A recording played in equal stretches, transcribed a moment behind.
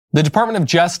The Department of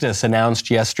Justice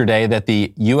announced yesterday that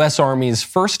the U.S. Army's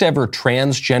first ever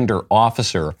transgender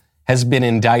officer has been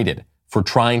indicted for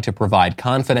trying to provide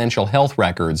confidential health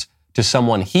records to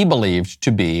someone he believed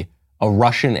to be a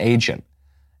Russian agent.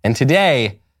 And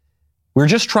today, we're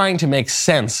just trying to make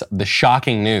sense of the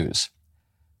shocking news.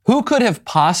 Who could have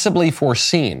possibly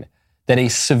foreseen that a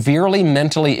severely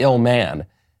mentally ill man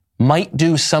might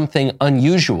do something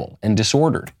unusual and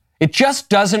disordered? It just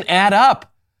doesn't add up.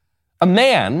 A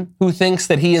man who thinks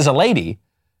that he is a lady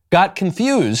got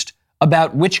confused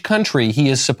about which country he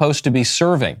is supposed to be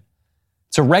serving.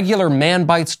 It's a regular man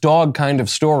bites dog kind of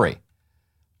story.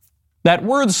 That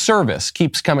word service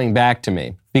keeps coming back to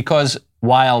me because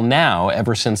while now,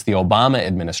 ever since the Obama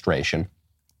administration,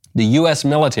 the U.S.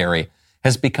 military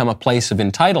has become a place of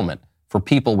entitlement for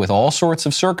people with all sorts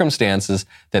of circumstances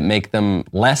that make them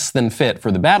less than fit for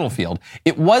the battlefield,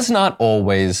 it was not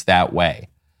always that way.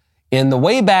 In the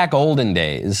way back olden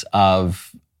days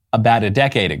of about a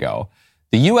decade ago,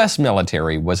 the U.S.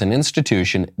 military was an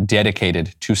institution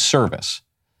dedicated to service,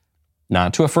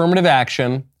 not to affirmative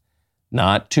action,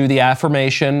 not to the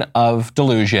affirmation of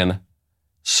delusion,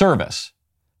 service.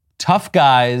 Tough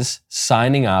guys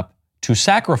signing up to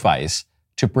sacrifice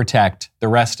to protect the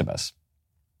rest of us.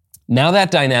 Now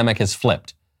that dynamic has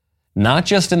flipped, not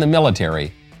just in the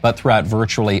military, but throughout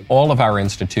virtually all of our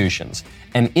institutions.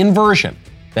 An inversion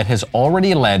that has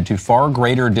already led to far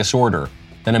greater disorder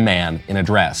than a man in a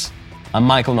dress. I'm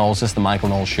Michael Knowles. This is The Michael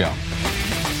Knowles Show.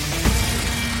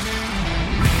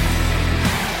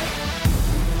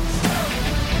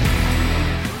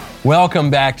 Welcome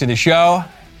back to the show.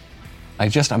 I'm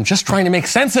just trying to make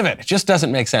sense of it. It just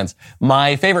doesn't make sense.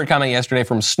 My favorite comment yesterday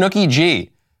from Snooky G,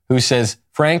 who says,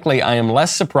 frankly, I am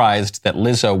less surprised that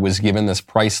Lizzo was given this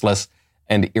priceless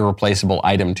and irreplaceable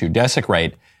item to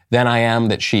desecrate than I am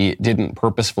that she didn't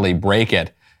purposefully break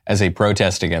it as a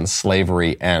protest against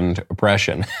slavery and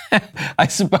oppression. I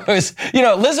suppose,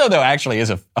 Lizzo, though, actually is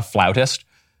a flautist.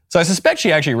 So I suspect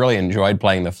she actually really enjoyed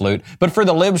playing the flute. But for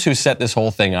the libs who set this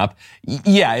whole thing up,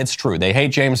 yeah, it's true. They hate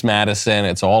James Madison.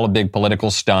 It's all a big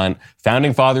political stunt.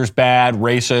 Founding fathers bad,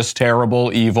 racist,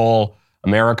 terrible, evil,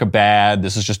 America bad.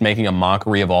 This is just making a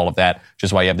mockery of all of that, which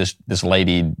is why you have this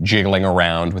lady jiggling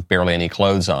around with barely any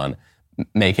clothes on,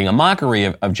 making a mockery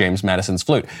of James Madison's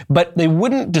flute. But they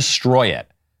wouldn't destroy it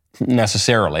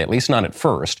necessarily, at least not at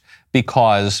first,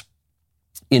 because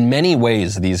in many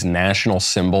ways, these national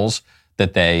symbols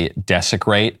that they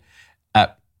desecrate,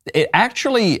 it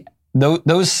actually,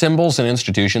 those symbols and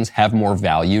institutions have more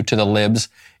value to the libs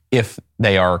if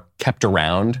they are kept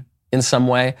around in some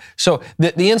way. So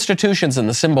the institutions and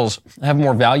the symbols have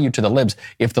more value to the libs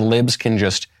if the libs can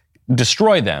just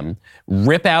destroy them,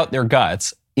 rip out their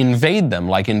guts, invade them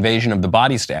like Invasion of the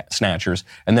Body Snatchers,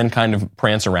 and then kind of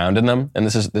prance around in them. And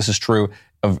this is true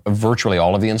of virtually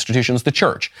all of the institutions. The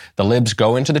church. The libs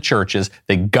go into the churches,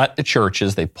 they gut the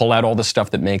churches, they pull out all the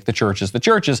stuff that make the churches,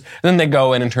 and then they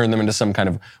go in and turn them into some kind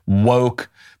of woke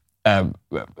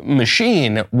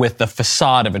machine with the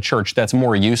facade of a church that's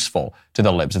more useful to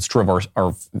the libs. It's true of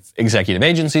our executive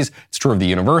agencies. It's true of the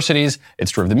universities.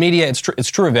 It's true of the media. It's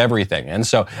true of everything. And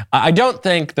so I don't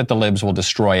think that the libs will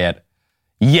destroy it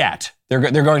yet. They're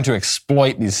going to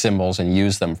exploit these symbols and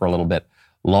use them for a little bit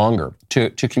longer to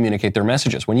communicate their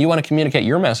messages. When you want to communicate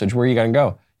your message, where are you going to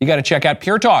go? You got to check out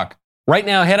Pure Talk. Right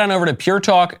now, head on over to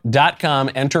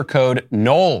puretalk.com, enter code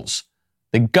Knowles.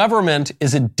 The government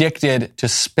is addicted to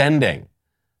spending.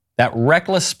 That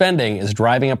reckless spending is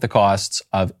driving up the costs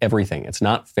of everything. It's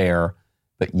not fair,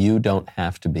 but you don't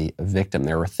have to be a victim.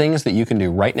 There are things that you can do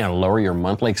right now to lower your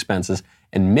monthly expenses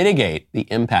and mitigate the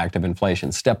impact of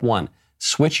inflation. Step 1,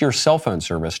 switch your cell phone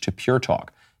service to Pure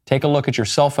Talk. Take a look at your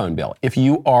cell phone bill. If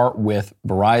you are with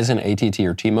Verizon, AT&T,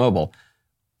 or T-Mobile,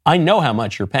 I know how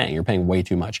much you're paying. You're paying way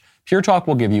too much. Pure Talk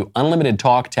will give you unlimited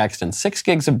talk, text, and 6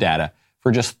 gigs of data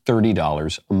for just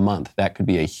 $30 a month. That could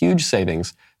be a huge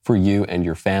savings for you and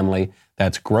your family.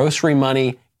 That's grocery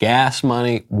money, gas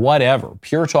money, whatever.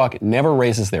 Pure Talk never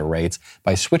raises their rates.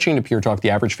 By switching to Pure Talk,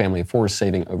 the average family of 4 is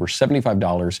saving over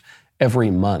 $75 every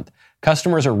month.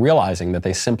 Customers are realizing that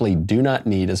they simply do not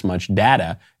need as much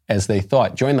data as they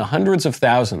thought. Join the hundreds of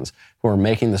thousands who are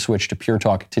making the switch to Pure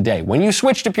Talk today. When you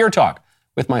switch to Pure Talk,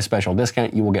 with my special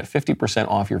discount, you will get 50%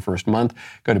 off your first month.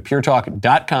 Go to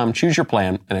puretalk.com, choose your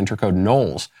plan, and enter code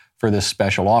Knowles for this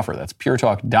special offer. That's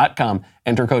puretalk.com,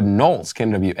 enter code Knowles,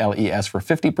 K-N-W-L-E-S, for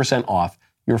 50% off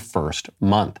your first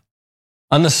month.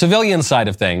 On the civilian side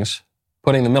of things,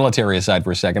 putting the military aside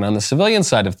for a second, on the civilian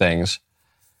side of things,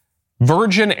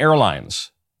 Virgin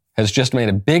Airlines has just made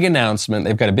a big announcement.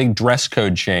 They've got a big dress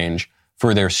code change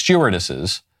for their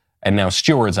stewardesses, and now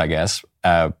stewards, I guess,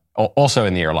 also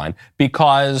in the airline,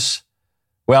 because,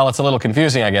 well, it's a little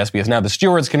confusing, I guess, because now the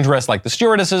stewards can dress like the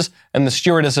stewardesses and the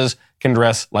stewardesses can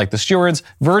dress like the stewards.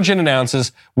 Virgin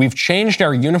announces, we've changed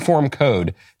our uniform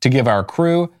code to give our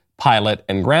crew, pilot,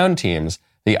 and ground teams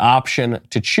the option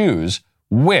to choose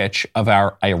which of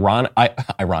our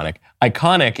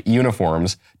iconic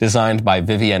uniforms designed by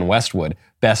Vivienne Westwood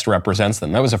best represents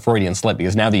them. That was a Freudian slip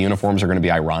because now the uniforms are going to be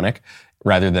ironic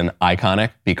rather than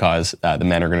iconic because the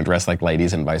men are going to dress like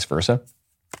ladies and vice versa.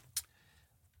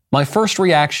 My first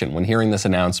reaction when hearing this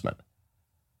announcement,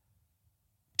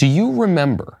 do you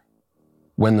remember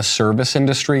when the service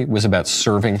industry was about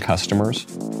serving customers?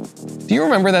 Do you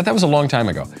remember that? That was a long time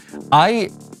ago.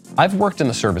 I've worked in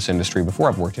the service industry before.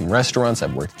 I've worked in restaurants,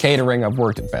 I've worked catering, I've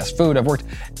worked in fast food,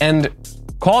 and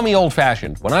call me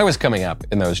old-fashioned. When I was coming up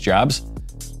in those jobs,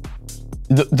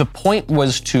 the point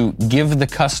was to give the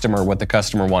customer what the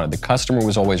customer wanted. The customer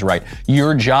was always right.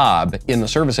 Your job in the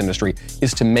service industry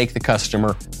is to make the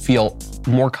customer feel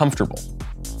more comfortable,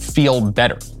 feel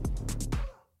better.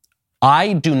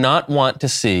 I do not want to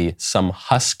see some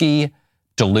husky,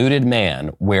 deluded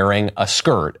man wearing a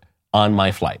skirt on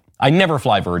my flight. I never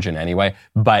fly Virgin anyway,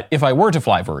 but if I were to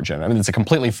fly Virgin, I mean, it's a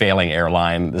completely failing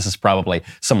airline. This is probably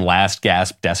some last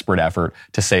gasp, desperate effort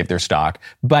to save their stock.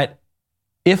 But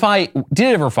if I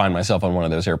did ever find myself on one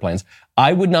of those airplanes,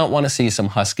 I would not want to see some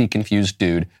husky, confused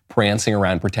dude prancing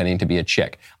around pretending to be a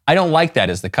chick. I don't like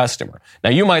that as the customer. Now,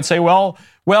 you might say, well,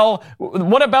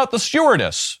 what about the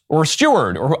stewardess or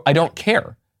steward? Or I don't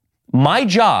care. My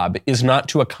job is not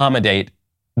to accommodate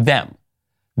them.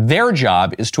 Their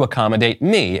job is to accommodate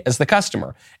me as the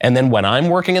customer. And then when I'm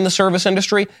working in the service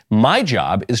industry, my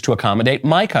job is to accommodate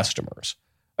my customers.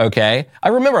 Okay? I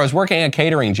remember I was working a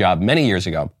catering job many years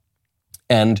ago.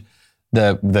 And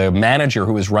the manager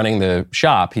who was running the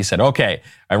shop, he said, okay,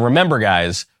 I remember,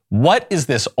 guys, what is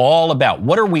this all about?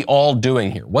 What are we all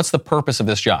doing here? What's the purpose of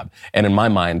this job? And in my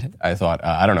mind, I thought,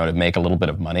 I don't know, to make a little bit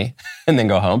of money and then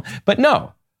go home. But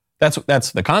no,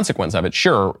 that's the consequence of it.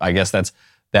 Sure, I guess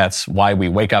that's why we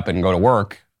wake up and go to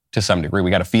work to some degree.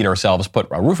 We got to feed ourselves, put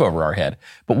a roof over our head.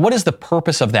 But what is the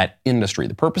purpose of that industry?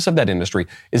 The purpose of that industry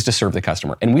is to serve the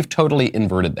customer. And we've totally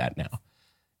inverted that now.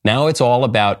 Now it's all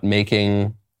about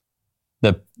making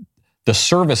the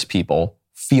service people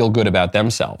feel good about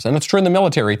themselves. And it's true in the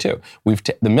military too.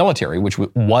 The military, which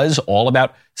was all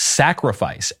about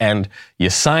sacrifice, and you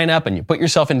sign up and you put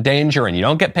yourself in danger and you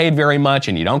don't get paid very much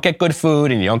and you don't get good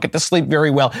food and you don't get to sleep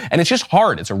very well. And it's just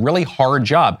hard. It's a really hard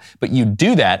job. But you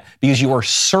do that because you are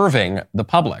serving the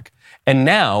public. And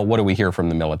now what do we hear from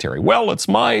the military? Well, it's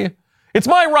my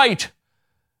right.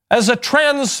 As a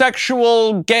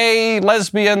transsexual, gay,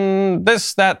 lesbian,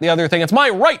 this, that, the other thing, it's my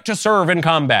right to serve in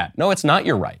combat. No, it's not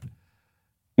your right.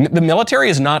 The military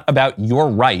is not about your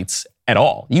rights at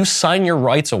all. You sign your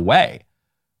rights away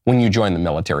when you join the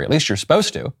military. At least you're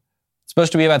supposed to. It's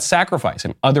supposed to be about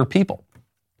sacrificing other people.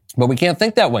 But we can't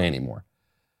think that way anymore.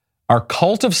 Our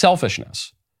cult of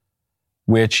selfishness,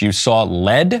 which you saw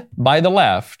led by the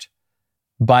left,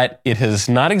 but it has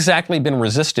not exactly been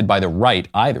resisted by the right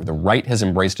either. The right has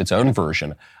embraced its own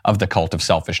version of the cult of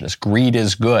selfishness. Greed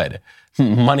is good.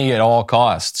 Money at all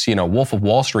costs. Wolf of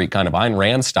Wall Street kind of Ayn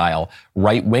Rand style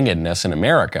right-wingedness in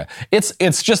America.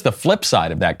 It's just the flip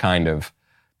side of that kind of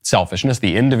selfishness,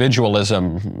 the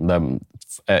individualism, the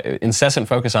incessant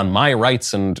focus on my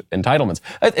rights and entitlements.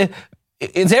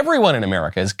 It's everyone in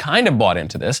America has kind of bought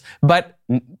into this, but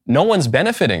no one's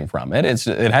benefiting from it.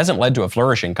 It hasn't led to a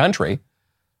flourishing country.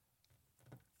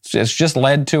 It's just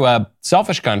led to a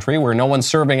selfish country where no one's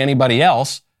serving anybody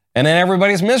else, and then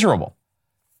everybody's miserable.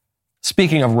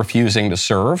 Speaking of refusing to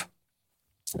serve,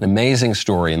 an amazing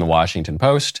story in the Washington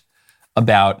Post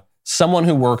about someone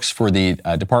who works for the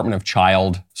Department of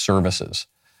Child Services.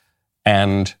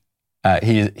 And I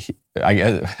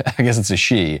guess it's a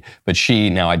she, but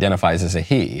she now identifies as a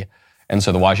he. And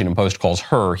so the Washington Post calls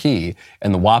her he,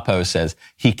 and the WAPO says,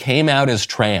 he came out as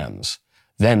trans.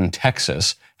 Then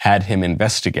Texas had him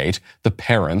investigate the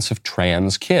parents of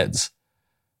trans kids.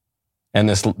 And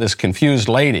this confused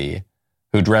lady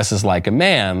who dresses like a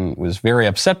man was very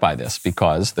upset by this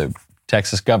because the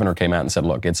Texas governor came out and said,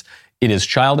 look, it is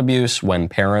child abuse when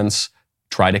parents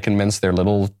try to convince their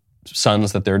little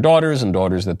sons that they're daughters and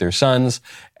daughters that they're sons,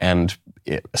 and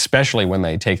especially when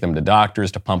they take them to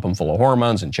doctors to pump them full of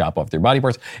hormones and chop off their body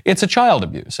parts. It's a child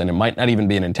abuse, and it might not even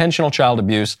be an intentional child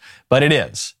abuse, but it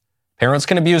is. Parents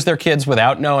can abuse their kids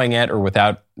without knowing it or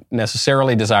without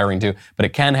necessarily desiring to, but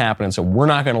it can happen. And so we're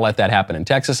not going to let that happen in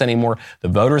Texas anymore. The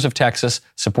voters of Texas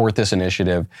support this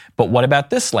initiative. But what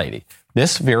about this lady?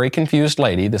 This very confused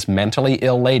lady, this mentally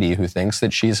ill lady who thinks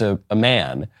that she's a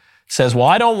man, says, well,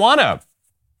 I don't want to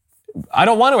I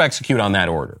don't want to execute on that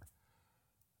order.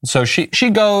 So she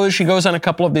goes on a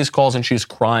couple of these calls and she's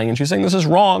crying and she's saying, this is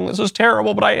wrong, this is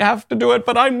terrible, but I have to do it,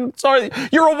 but I'm sorry.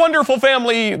 You're a wonderful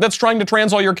family that's trying to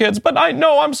trans all your kids, but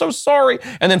I'm so sorry.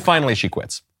 And then finally she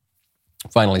quits.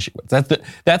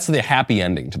 That's the happy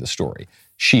ending to the story.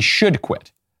 She should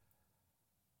quit.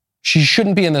 She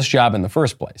shouldn't be in this job in the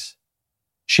first place.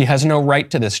 She has no right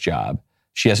to this job.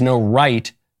 She has no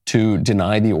right to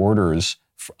deny the orders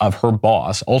of her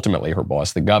boss, ultimately her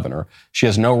boss, the governor. She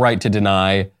has no right to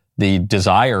deny the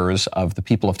desires of the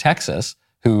people of Texas,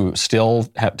 who still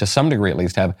have, to some degree at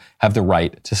least, have the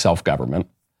right to self-government.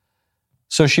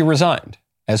 So she resigned,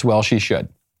 as well she should.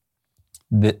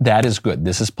 That is good.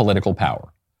 This is political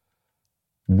power.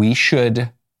 We should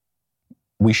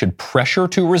pressure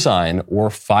to resign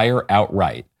or fire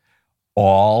outright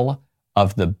all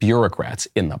of the bureaucrats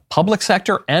in the public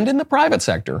sector and in the private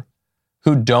sector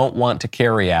who don't want to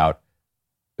carry out,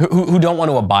 who don't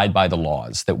want to abide by the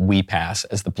laws that we pass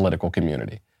as the political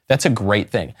community. That's a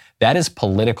great thing. That is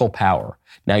political power.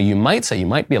 Now, you might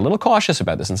be a little cautious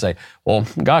about this and say, well,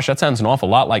 gosh, that sounds an awful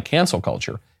lot like cancel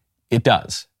culture. It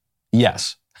does.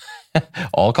 Yes.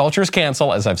 All cultures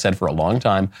cancel, as I've said for a long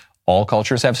time. All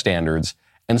cultures have standards.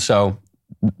 And so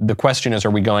the question is,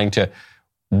 are we going to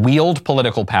wield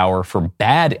political power for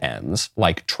bad ends,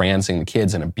 like transing the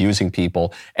kids and abusing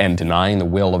people and denying the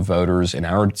will of voters in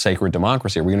our sacred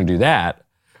democracy? Are we going to do that?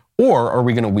 Or are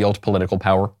we going to wield political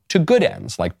power to good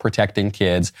ends, like protecting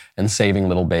kids and saving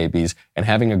little babies and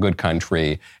having a good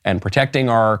country and protecting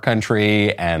our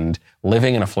country and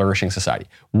living in a flourishing society?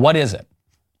 What is it?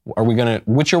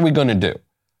 Which are we going to do?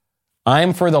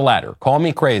 I'm for the latter. Call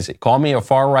me crazy. Call me a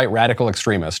far-right radical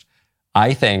extremist.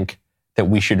 I think that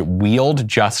we should wield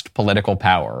just political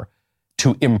power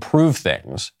to improve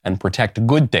things and protect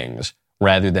good things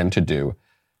rather than to do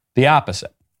the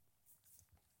opposite.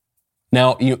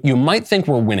 Now, you might think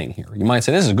we're winning here. You might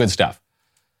say, this is good stuff.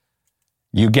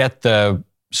 You get the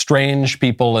strange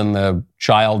people in the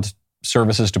child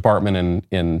services department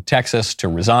in Texas to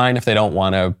resign if they don't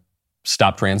want to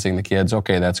stop transing the kids.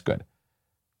 Okay, that's good.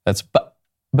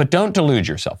 But don't delude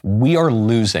yourself. We are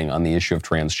losing on the issue of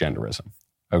transgenderism,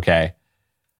 okay?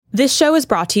 This show is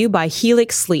brought to you by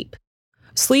Helix Sleep.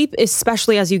 Sleep,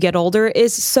 especially as you get older,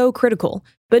 is so critical,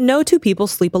 but no two people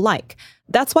sleep alike.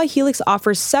 That's why Helix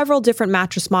offers several different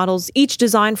mattress models, each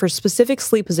designed for specific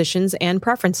sleep positions and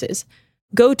preferences.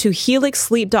 Go to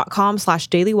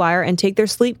helixsleep.com/dailywire and take their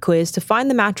sleep quiz to find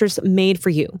the mattress made for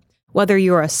you. Whether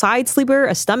you're a side sleeper,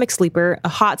 a stomach sleeper, a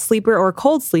hot sleeper, or a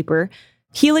cold sleeper,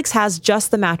 Helix has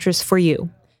just the mattress for you.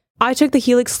 I took the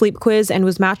Helix sleep quiz and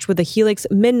was matched with a Helix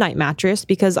Midnight mattress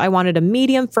because I wanted a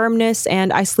medium firmness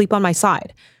and I sleep on my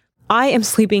side. I am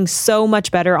sleeping so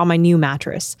much better on my new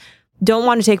mattress. Don't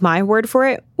want to take my word for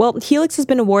it? Well, Helix has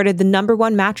been awarded the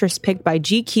 #1 mattress picked by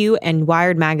GQ and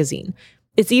Wired magazine.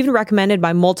 It's even recommended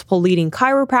by multiple leading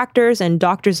chiropractors and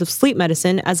doctors of sleep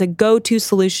medicine as a go-to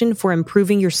solution for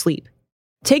improving your sleep.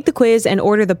 Take the quiz and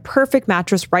order the perfect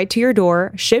mattress right to your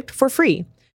door, shipped for free.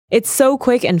 It's so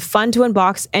quick and fun to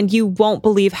unbox, and you won't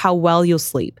believe how well you'll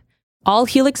sleep. All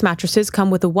Helix mattresses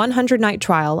come with a 100-night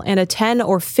trial and a 10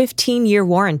 or 15-year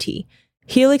warranty.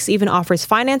 Helix even offers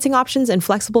financing options and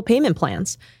flexible payment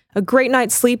plans. A great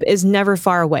night's sleep is never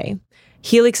far away.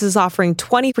 Helix is offering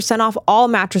 20% off all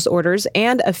mattress orders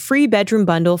and a free bedroom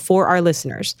bundle for our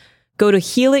listeners. Go to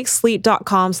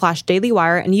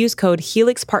helixsleep.com/dailywire and use code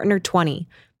HelixPartner20.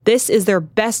 This is their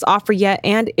best offer yet,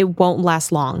 and it won't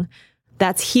last long.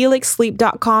 That's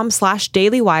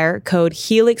helixsleep.com/dailywire, code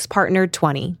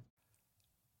HelixPartner20.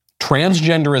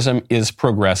 Transgenderism is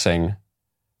progressing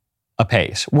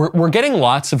apace. We're getting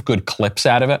lots of good clips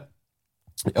out of it.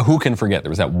 Who can forget? There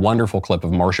was that wonderful clip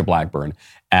of Marsha Blackburn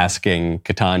asking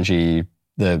Ketanji,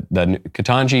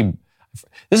 Ketanji.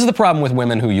 This is the problem with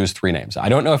women who use three names. I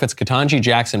don't know if it's Ketanji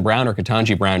Jackson Brown or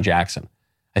Ketanji Brown Jackson.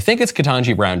 I think it's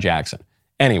Ketanji Brown Jackson.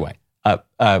 Anyway,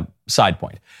 side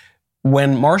point.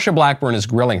 When Marsha Blackburn is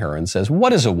grilling her and says,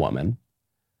 "What is a woman?"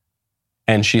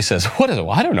 And she says, I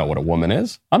don't know what a woman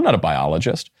is. I'm not a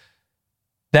biologist.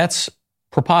 That's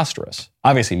preposterous.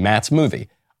 Obviously, Matt's movie,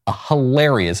 a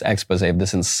hilarious expose of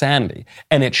this insanity.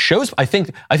 And it shows, I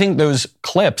think those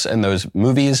clips and those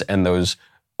movies and those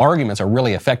arguments are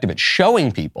really effective at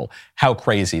showing people how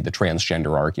crazy the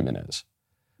transgender argument is.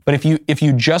 But if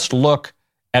you just look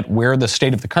at where the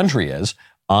state of the country is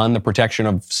on the protection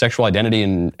of sexual identity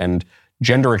and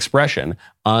gender expression,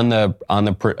 on the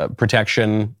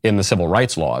protection in the civil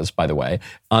rights laws, by the way,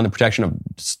 on the protection of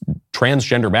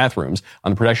transgender bathrooms,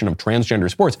 on the protection of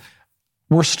transgender sports,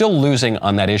 we're still losing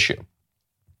on that issue.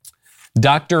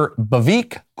 Dr.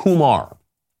 Bhavik Kumar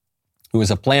who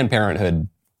is a Planned Parenthood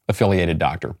affiliated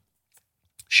doctor,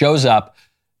 shows up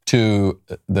to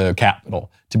the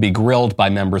Capitol to be grilled by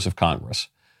members of Congress.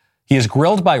 He is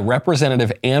grilled by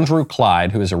Representative Andrew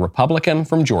Clyde, who is a Republican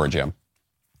from Georgia.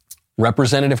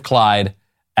 Representative Clyde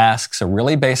asks a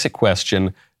really basic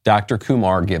question. Dr.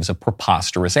 Kumar gives a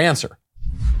preposterous answer.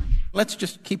 Let's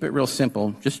just keep it real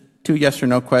simple. Just 2 yes or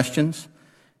no questions.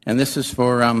 And this is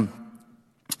for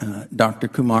Dr.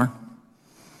 Kumar.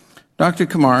 Dr.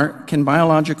 Kumar, can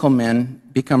biological men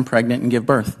become pregnant and give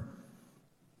birth?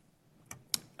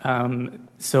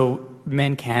 So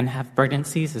men can have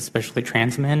pregnancies, especially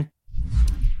trans men.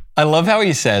 I love how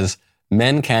he says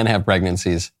men can have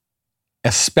pregnancies,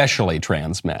 especially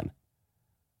trans men.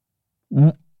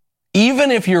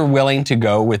 Even if you're willing to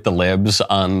go with the libs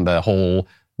on the whole,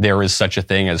 there is such a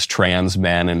thing as trans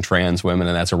men and trans women,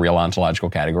 and that's a real ontological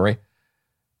category.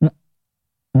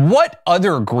 What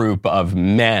other group of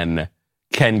men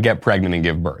can get pregnant and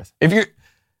give birth?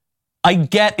 I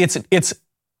get it's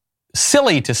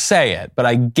silly to say it, but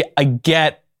I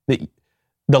get that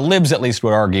the libs at least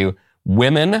would argue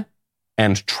women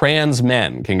and trans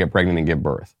men can get pregnant and give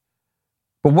birth.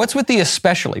 But what's with the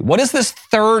especially? What is this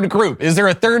third group? Is there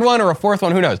a third one or a fourth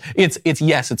one? Who knows? It's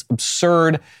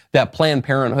absurd. That Planned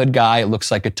Parenthood guy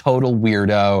looks like a total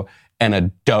weirdo and a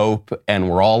dope, and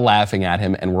we're all laughing at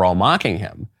him and we're all mocking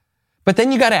him. But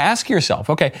then you got to ask yourself,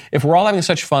 okay, if we're all having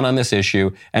such fun on this issue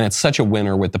and it's such a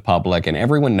winner with the public and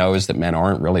everyone knows that men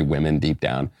aren't really women deep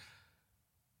down,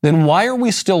 then why are we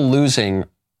still losing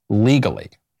legally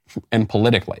and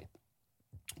politically?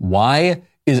 Why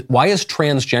is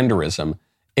transgenderism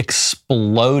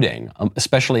exploding,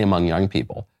 especially among young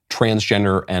people,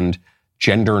 transgender and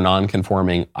gender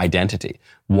nonconforming identity?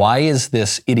 Why is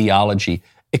this ideology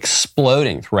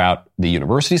exploding throughout the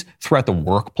universities, throughout the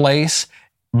workplace?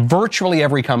 Virtually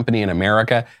every company in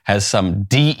America has some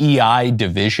DEI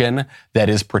division that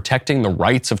is protecting the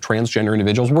rights of transgender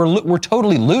individuals. We're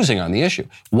totally losing on the issue.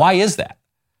 Why is that?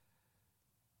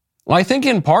 Well, I think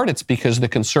in part it's because the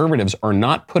conservatives are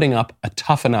not putting up a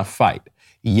tough enough fight.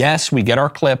 Yes, we get our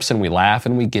clips and we laugh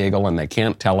and we giggle and they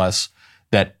can't tell us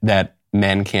that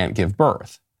men can't give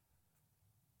birth.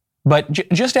 But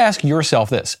just ask yourself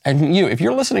this, and if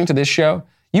you're listening to this show,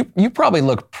 you probably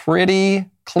look pretty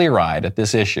clear-eyed at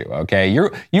this issue, okay?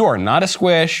 You are not a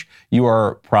squish. You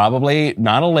are probably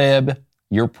not a lib.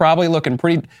 You're probably looking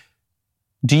pretty...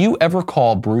 Do you ever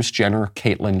call Bruce Jenner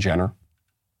Caitlyn Jenner?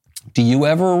 Do you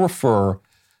ever refer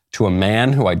to a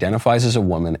man who identifies as a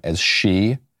woman as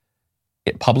she,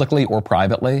 publicly or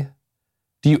privately?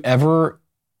 Do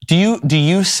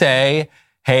you say,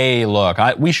 hey, look,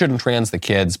 we shouldn't trans the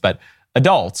kids, but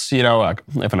adults,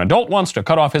 if an adult wants to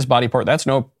cut off his body part, that's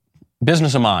no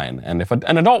business of mine. And if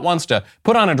an adult wants to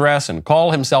put on a dress and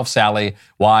call himself Sally,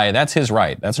 why, that's his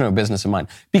right. That's no business of mine.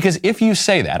 Because if you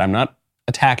say that, I'm not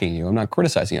attacking you, I'm not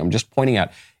criticizing you, I'm just pointing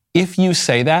out, if you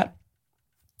say that,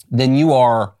 then you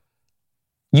are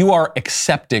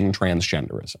accepting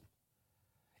transgenderism.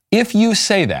 If you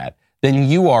say that, then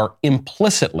you are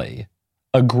implicitly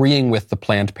agreeing with the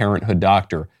Planned Parenthood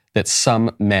doctor that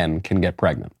some men can get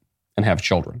pregnant and have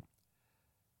children.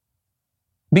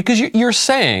 Because you're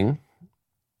saying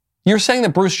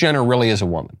that Bruce Jenner really is a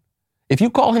woman. If you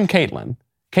call him Caitlyn,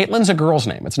 Caitlyn's a girl's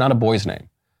name. It's not a boy's name.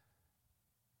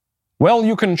 Well,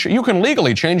 you can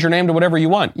legally change your name to whatever you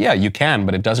want. Yeah, you can,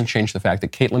 but it doesn't change the fact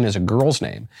that Caitlyn is a girl's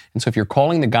name. And so if you're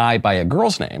calling the guy by a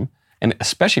girl's name, and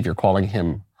especially if you're calling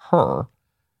him her,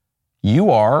 you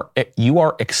are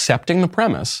accepting the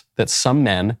premise that some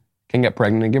men can get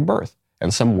pregnant and give birth,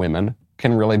 and some women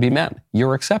can really be men.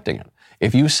 You're accepting it.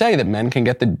 If you say that men can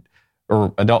get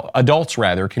adults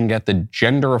can get the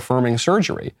gender-affirming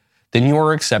surgery, then you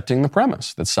are accepting the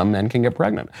premise that some men can get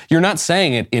pregnant. You're not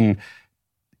saying it in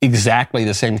exactly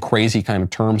the same crazy kind of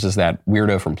terms as that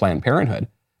weirdo from Planned Parenthood,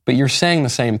 but you're saying the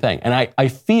same thing. And I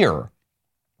fear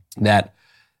that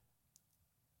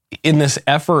in this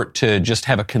effort to just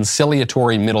have a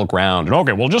conciliatory middle ground, and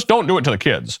okay, well, just don't do it to the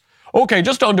kids. Okay,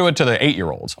 just don't do it to the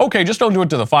 8-year-olds. Okay, just don't do it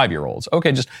to the 5-year-olds.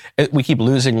 Okay, we keep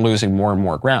losing more and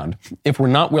more ground. If we're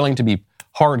not willing to be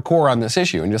hardcore on this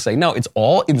issue and just say, no, it's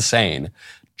all insane.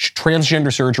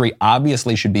 Transgender surgery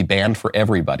obviously should be banned for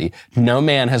everybody. No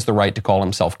man has the right to call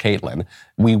himself Caitlyn.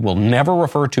 We will never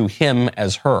refer to him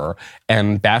as her,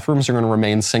 and bathrooms are going to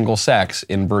remain single sex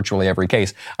in virtually every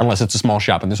case, unless it's a small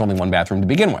shop and there's only one bathroom to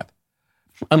begin with.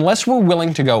 Unless we're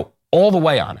willing to go all the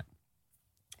way on it,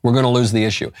 we're going to lose the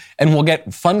issue. And we'll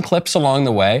get fun clips along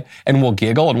the way, and we'll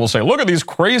giggle, and we'll say, look at these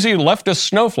crazy leftist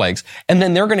snowflakes. And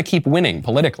then they're going to keep winning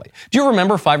politically. Do you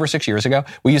remember 5 or 6 years ago,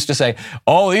 we used to say,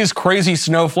 oh, these crazy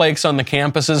snowflakes on the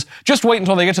campuses, just wait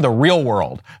until they get to the real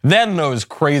world. Then those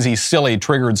crazy, silly,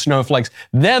 triggered snowflakes,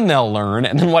 then they'll learn.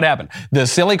 And then what happened? The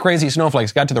silly, crazy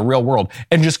snowflakes got to the real world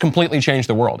and just completely changed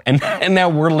the world. And now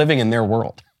we're living in their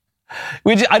world.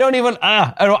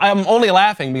 I'm only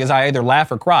laughing because I either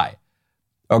laugh or cry.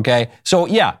 Okay? So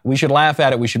yeah, we should laugh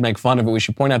at it. We should make fun of it. We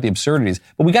should point out the absurdities.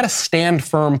 But we got to stand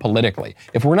firm politically.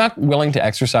 If we're not willing to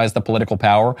exercise the political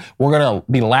power, we're going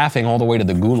to be laughing all the way to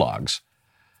the gulags.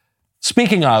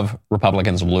 Speaking of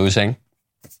Republicans losing,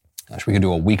 gosh, we could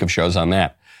do a week of shows on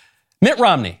that. Mitt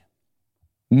Romney,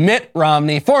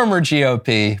 former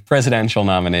GOP presidential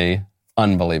nominee,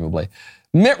 unbelievably.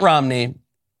 Mitt Romney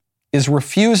is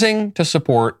refusing to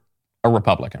support a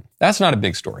Republican. That's not a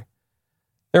big story.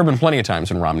 There have been plenty of times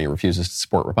when Romney refuses to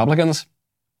support Republicans.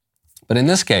 But in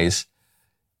this case,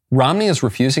 Romney is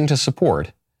refusing to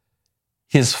support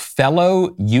his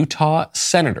fellow Utah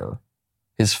senator,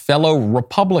 his fellow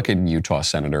Republican Utah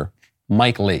senator,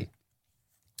 Mike Lee.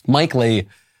 Mike Lee,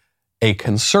 a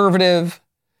conservative,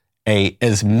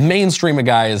 as mainstream a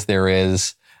guy as there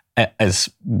is, as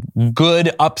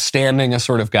good, upstanding a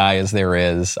sort of guy as there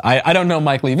is. I don't know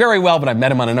Mike Lee very well, but I've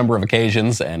met him on a number of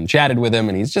occasions and chatted with him,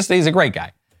 and he's a great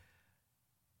guy.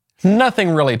 Nothing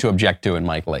really to object to in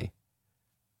Mike Lee.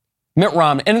 Mitt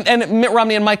Romney, and Mitt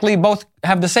Romney and Mike Lee both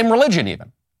have the same religion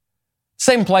even.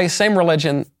 Same place, same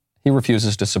religion. He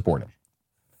refuses to support it.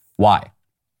 Why?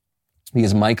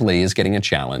 Because Mike Lee is getting a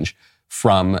challenge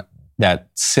from that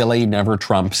silly, never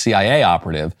Trump CIA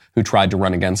operative who tried to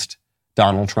run against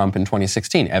Donald Trump in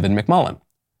 2016, Evan McMullin.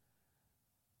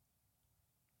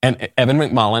 And Evan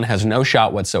McMullin has no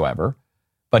shot whatsoever,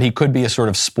 but he could be a sort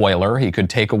of spoiler. He could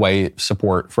take away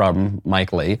support from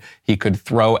Mike Lee. He could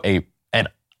throw a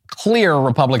clear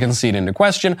Republican seat into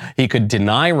question. He could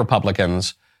deny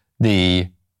Republicans the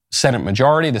Senate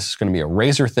majority. This is going to be a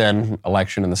razor-thin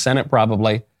election in the Senate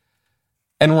probably.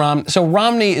 And so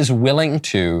Romney is willing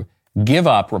to give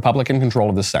up Republican control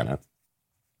of the Senate.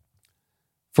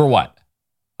 For what?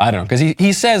 I don't know, because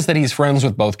he says that he's friends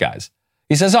with both guys.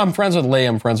 He says, I'm friends with Lee,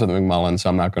 I'm friends with McMullin, so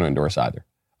I'm not going to endorse either,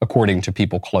 according to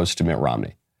people close to Mitt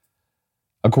Romney,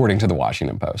 according to the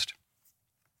Washington Post.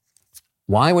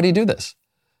 Why would he do this?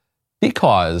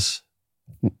 Because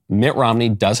Mitt Romney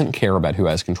doesn't care about who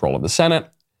has control of the Senate,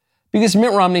 because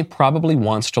Mitt Romney probably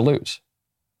wants to lose.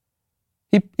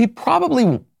 He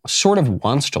probably sort of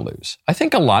wants to lose. I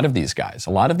think a lot of these guys, a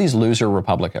lot of these loser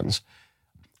Republicans,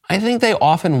 I think they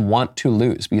often want to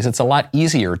lose because it's a lot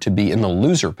easier to be in the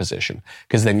loser position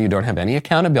because then you don't have any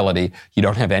accountability, you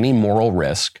don't have any moral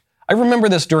risk. I remember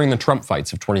this during the Trump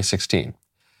fights of 2016.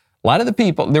 A lot of the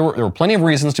people, there were plenty of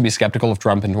reasons to be skeptical of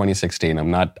Trump in 2016. I'm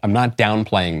not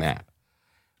downplaying that.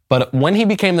 But when he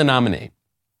became the nominee,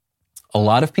 a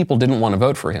lot of people didn't want to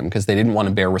vote for him because they didn't want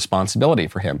to bear responsibility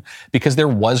for him because there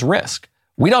was risk.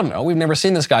 We don't know. We've never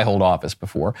seen this guy hold office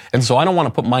before. And so I don't want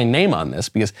to put my name on this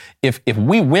because if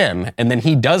we win and then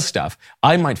he does stuff,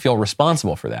 I might feel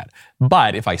responsible for that.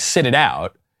 But if I sit it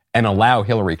out and allow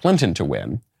Hillary Clinton to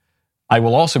win, I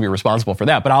will also be responsible for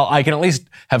that. But I can at least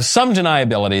have some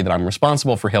deniability that I'm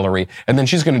responsible for Hillary. And then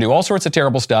she's going to do all sorts of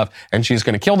terrible stuff. And she's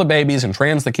going to kill the babies and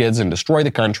trans the kids and destroy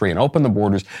the country and open the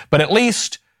borders. But at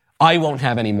least I won't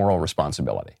have any moral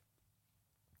responsibility.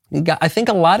 I think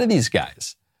a lot of these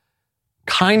guys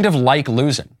kind of like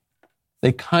losing.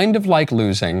 They kind of like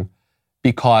losing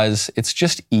because it's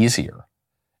just easier.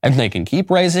 And they can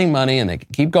keep raising money and they can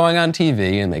keep going on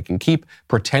TV and they can keep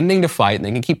pretending to fight and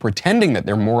they can keep pretending that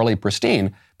they're morally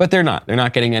pristine, but they're not. They're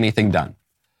not getting anything done.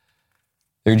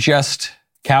 They're just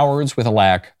cowards with a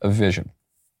lack of vision.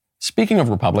 Speaking of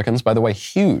Republicans, by the way,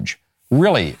 huge,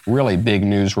 really, really big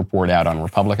news report out on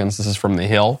Republicans. This is from The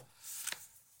Hill.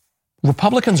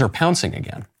 Republicans are pouncing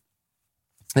again.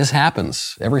 This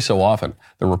happens every so often.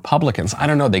 The Republicans, I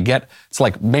don't know, it's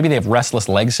like maybe they have restless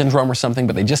leg syndrome or something,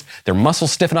 but their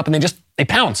muscles stiffen up and they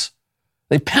pounce.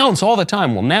 They pounce all the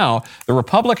time. Well, now the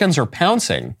Republicans are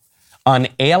pouncing on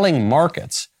ailing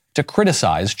markets to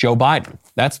criticize Joe Biden.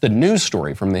 That's the news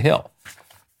story from The Hill.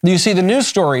 You see, the news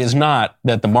story is not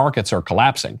that the markets are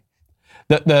collapsing.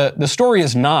 The story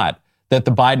is not that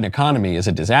the Biden economy is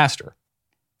a disaster.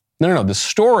 No. The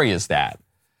story is that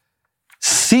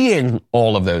seeing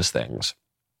all of those things,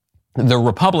 the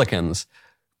Republicans,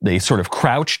 they sort of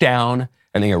crouch down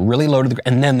and they get really low to the ground,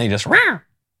 and then they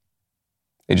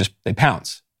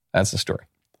pounce. That's the story.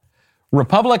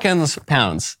 Republicans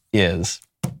pounce is,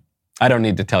 I don't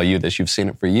need to tell you this, you've seen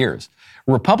it for years.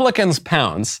 Republicans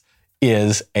pounce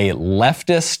is a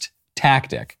leftist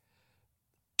tactic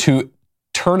to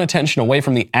turn attention away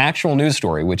from the actual news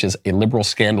story, which is a liberal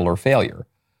scandal or failure,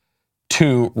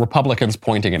 to Republicans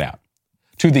pointing it out,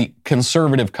 to the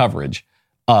conservative coverage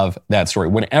of that story.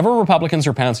 Whenever Republicans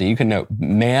are pouncing, you can know,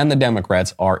 man, the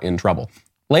Democrats are in trouble.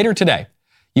 Later today,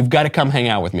 you've got to come hang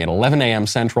out with me at 11 a.m.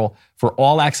 Central for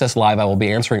All Access Live. I will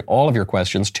be answering all of your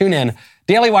questions. Tune in,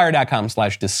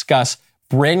 dailywire.com/discuss.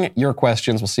 Bring your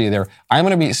questions. We'll see you there. I'm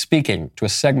going to be speaking to a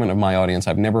segment of my audience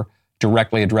I've never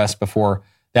directly addressed before.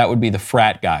 That would be the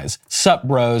frat guys. Sup,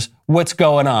 bros? What's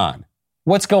going on?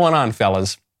 What's going on,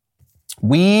 fellas?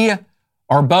 We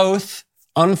are both,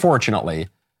 unfortunately,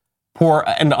 poor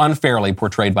and unfairly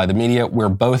portrayed by the media. We're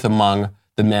both among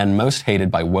the men most hated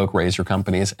by woke razor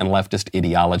companies and leftist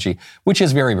ideology, which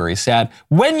is very, very sad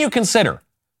when you consider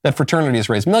that fraternities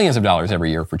raise millions of dollars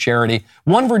every year for charity.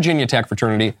 One Virginia Tech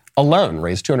fraternity alone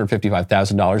raised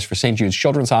 $255,000 for St. Jude's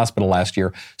Children's Hospital last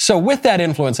year. So with that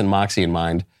influence and moxie in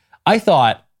mind, I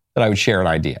thought that I would share an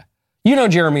idea. You know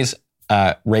Jeremy's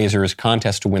Razor's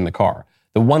contest to win the car,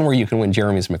 the one where you can win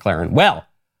Jeremy's McLaren. Well,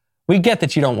 we get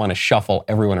that you don't want to shuffle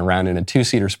everyone around in a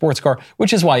two-seater sports car,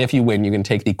 which is why if you win, you can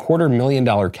take the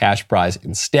 $250,000 cash prize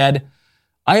instead.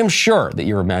 I am sure that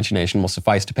your imagination will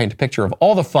suffice to paint a picture of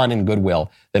all the fun and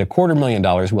goodwill that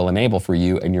 $250,000 will enable for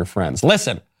you and your friends.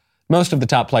 Listen, most of the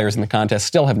top players in the contest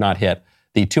still have not hit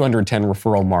the 210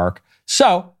 referral mark,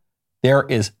 so there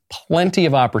is plenty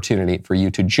of opportunity for you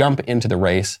to jump into the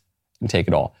race and take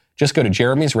it all. Just go to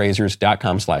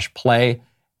jeremysrazors.com/play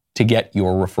to get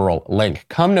your referral link.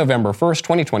 Come November 1st,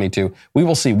 2022, we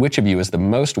will see which of you is the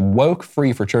most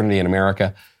woke-free fraternity in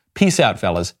America. Peace out,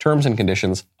 fellas. Terms and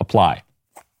conditions apply.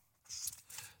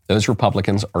 Those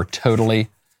Republicans are totally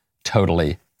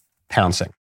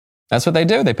pouncing. That's what they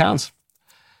do. They pounce.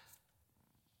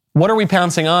 What are we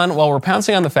pouncing on? Well, we're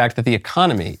pouncing on the fact that the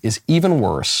economy is even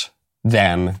worse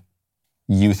than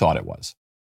you thought it was.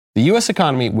 The U.S.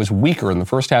 economy was weaker in the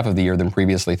first half of the year than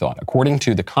previously thought, according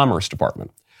to the Commerce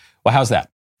Department. Well, how's that?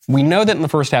 We know that in the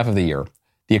first half of the year,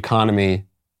 the economy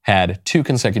had 2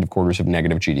 consecutive quarters of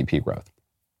negative GDP growth.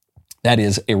 That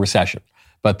is a recession.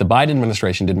 But the Biden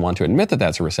administration didn't want to admit that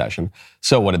that's a recession.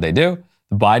 So what did they do?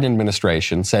 The Biden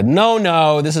administration said,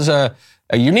 no, this is a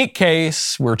unique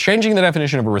case. We're changing the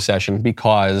definition of a recession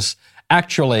because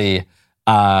actually,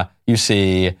 you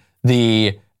see,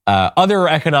 the other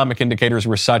economic indicators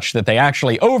were such that they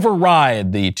actually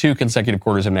override the 2 consecutive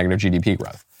quarters of negative GDP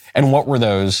growth. And what were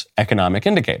those economic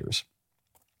indicators?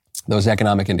 Those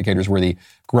economic indicators were the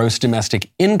gross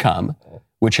domestic income,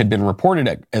 which had been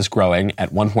reported as growing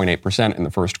at 1.8% in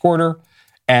the first quarter,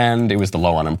 and it was the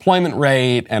low unemployment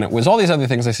rate, and it was all these other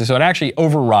things. I say, so it actually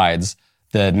overrides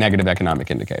the negative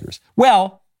economic indicators.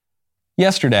 Well,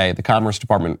 yesterday, the Commerce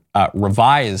Department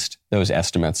revised those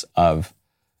estimates of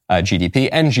GDP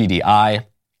and GDI.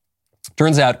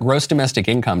 Turns out gross domestic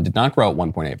income did not grow at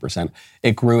 1.8%.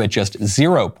 It grew at just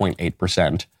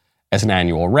 0.8% as an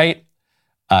annual rate.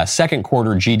 Second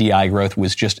quarter GDI growth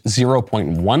was just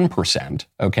 0.1%.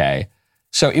 Okay.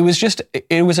 So it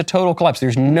was a total collapse.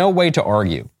 There's no way to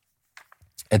argue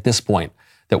at this point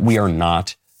that we are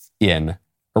not in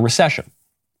a recession.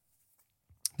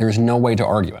 There's no way to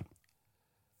argue it.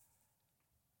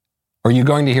 Are you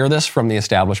going to hear this from the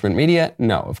establishment media?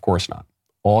 No, of course not.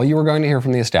 All you are going to hear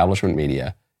from the establishment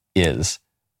media is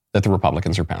that the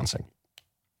Republicans are pouncing.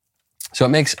 So it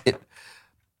makes it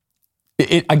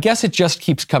I guess it just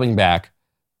keeps coming back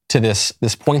to this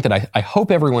point that I hope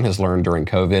everyone has learned during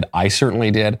COVID. I certainly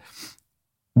did.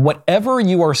 Whatever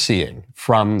you are seeing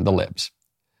from the libs,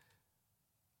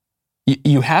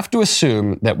 you have to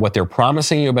assume that what they're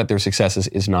promising you about their successes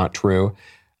is not true.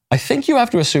 I think you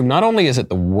have to assume not only is it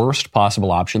the worst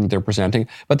possible option that they're presenting,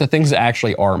 but the things that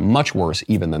actually are much worse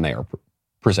even than they are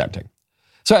presenting.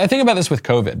 So I think about this with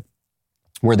COVID,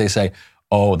 where they say,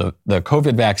 oh, the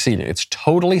COVID vaccine, it's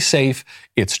totally safe,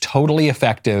 it's totally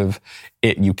effective,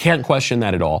 you can't question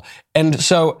that at all. And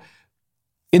so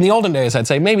in the olden days, I'd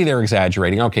say maybe they're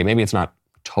exaggerating. Okay, maybe it's not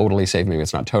totally safe, maybe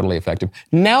it's not totally effective.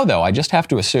 Now, though, I just have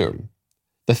to assume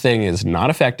the thing is not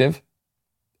effective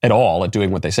at all at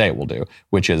doing what they say it will do,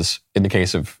 which is, in the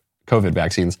case of COVID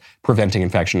vaccines, preventing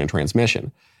infection and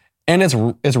transmission. And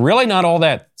it's really not all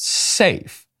that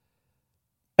safe,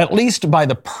 at least by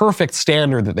the perfect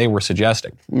standard that they were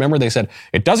suggesting. Remember, they said,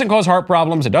 it doesn't cause heart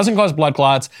problems, it doesn't cause blood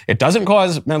clots, it doesn't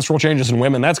cause menstrual changes in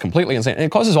women. That's completely insane. And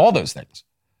it causes all those things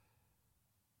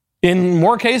in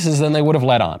more cases than they would have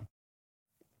let on.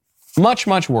 Much,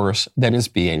 much worse than is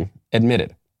being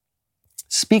admitted.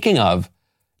 Speaking of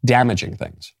damaging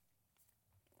things.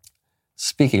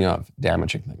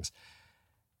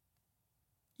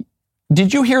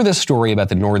 Did you hear this story about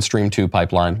the Nord Stream 2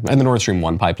 pipeline and the Nord Stream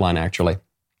 1 pipeline, actually?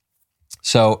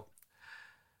 So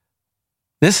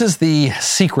this is the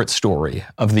secret story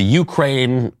of the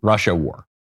Ukraine-Russia war.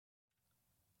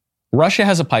 Russia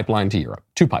has a pipeline to Europe,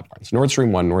 2 pipelines, Nord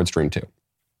Stream 1, Nord Stream 2.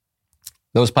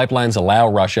 Those pipelines allow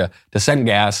Russia to send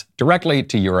gas directly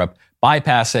to Europe,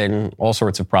 bypassing all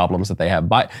sorts of problems that they have,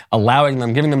 by allowing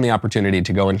them, giving them the opportunity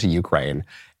to go into Ukraine.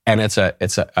 And it's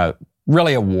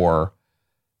really a war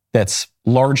that's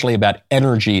largely about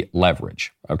energy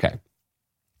leverage. Okay.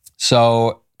 So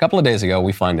a couple of days ago,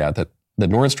 we find out that the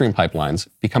Nord Stream pipelines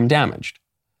become damaged.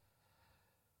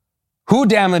 Who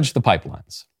damaged the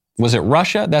pipelines? Was it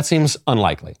Russia? That seems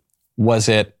unlikely. Was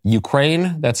it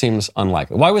Ukraine? That seems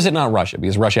unlikely. Why was it not Russia?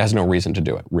 Because Russia has no reason to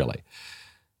do it, really.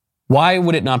 Why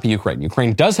would it not be Ukraine?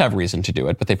 Ukraine does have reason to do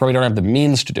it, but they probably don't have the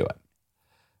means to do it.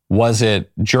 Was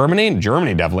it Germany?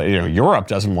 Germany definitely, Europe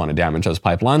doesn't want to damage those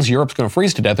pipelines. Europe's going to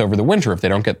freeze to death over the winter if they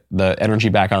don't get the energy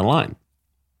back online.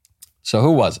 So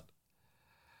who was it?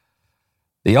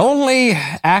 The only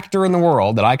actor in the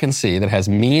world that I can see that has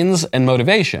means and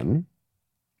motivation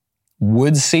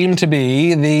would seem to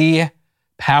be the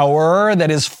power that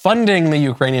is funding the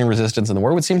Ukrainian resistance in the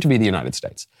war, would seem to be the United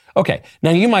States. Okay, now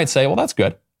you might say, well, that's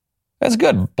good. That's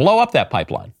good. Blow up that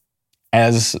pipeline,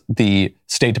 as the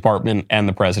State Department and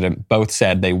the president both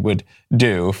said they would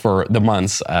do for the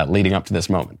months leading up to this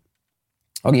moment.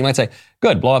 Okay, you might say,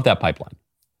 good, blow up that pipeline.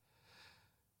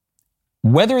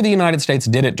 Whether the United States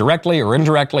did it directly or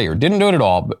indirectly or didn't do it at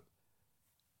all, but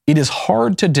it is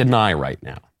hard to deny right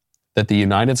now that the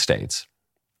United States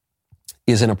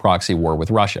is in a proxy war with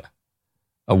Russia,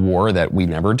 a war that we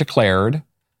never declared,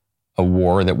 a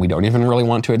war that we don't even really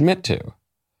want to admit to,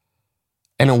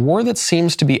 and a war that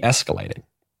seems to be escalating.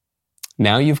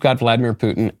 Now you've got Vladimir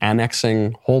Putin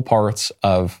annexing whole parts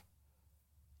of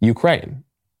Ukraine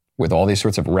with all these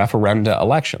sorts of referenda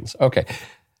elections. Okay.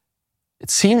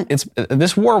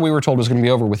 This war we were told was going to be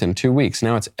over within 2 weeks.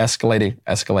 Now it's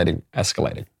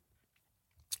escalating.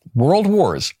 World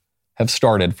wars have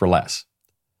started for less.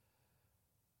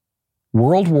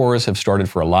 World wars have started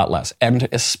for a lot less. And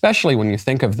especially when you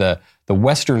think of the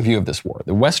Western view of this war.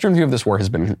 The Western view of this war has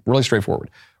been really straightforward.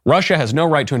 Russia has no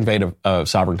right to invade a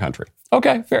sovereign country.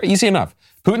 Okay, fair, easy enough.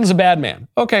 Putin's a bad man.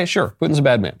 Okay, sure, Putin's a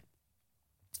bad man.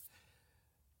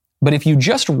 But if you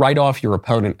just write off your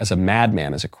opponent as a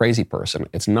madman, as a crazy person,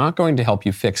 it's not going to help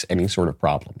you fix any sort of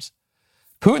problems.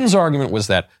 Putin's argument was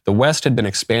that the West had been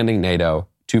expanding NATO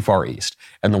too far east,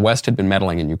 and the West had been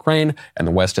meddling in Ukraine, and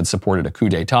the West had supported a coup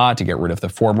d'etat to get rid of the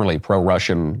formerly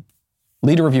pro-Russian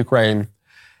leader of Ukraine,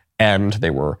 and they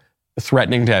were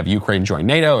threatening to have Ukraine join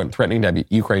NATO and threatening to have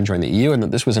Ukraine join the EU, and that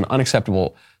this was an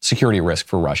unacceptable security risk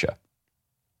for Russia.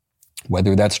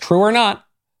 Whether that's true or not,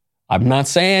 I'm not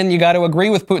saying you got to agree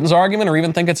with Putin's argument or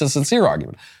even think it's a sincere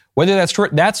argument. Whether that's true,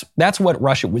 that's what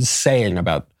Russia was saying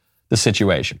about the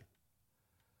situation.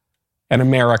 And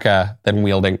America then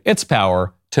wielding its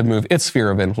power to move its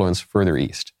sphere of influence further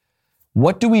east.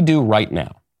 What do we do right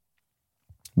now?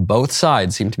 Both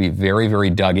sides seem to be very, very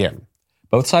dug in.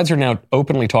 Both sides are now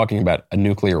openly talking about a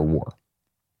nuclear war.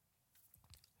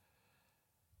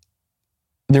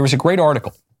 There was a great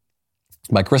article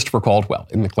by Christopher Caldwell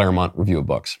in the Claremont Review of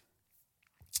Books.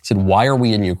 It said, why are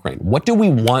we in Ukraine? What do we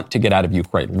want to get out of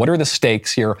Ukraine? What are the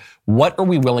stakes here? What are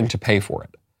we willing to pay for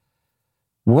it?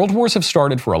 World wars have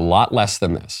started for a lot less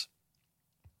than this.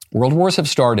 World wars have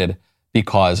started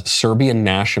because Serbian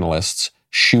nationalists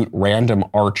shoot random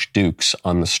archdukes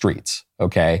on the streets,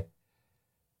 okay?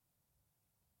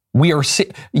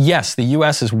 Yes, the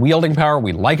U.S. is wielding power.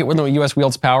 We like it when the U.S.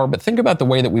 wields power, but think about the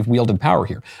way that we've wielded power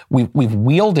here. We've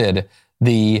wielded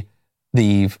the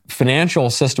financial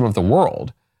system of the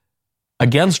world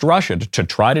against Russia to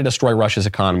try to destroy Russia's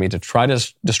economy, to try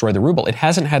to destroy the ruble. It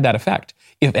hasn't had that effect.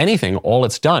 If anything, all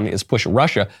it's done is push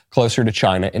Russia closer to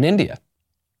China and India.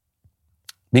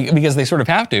 Because they sort of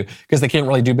have to, because they can't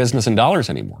really do business in dollars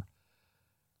anymore.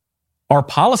 Our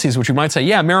policies, which we might say,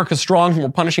 yeah, America's strong, we're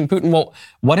punishing Putin. Well,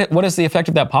 what has the effect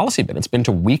of that policy been? It's been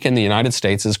to weaken the United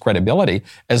States' credibility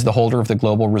as the holder of the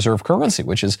global reserve currency,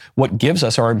 which is what gives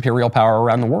us our imperial power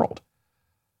around the world.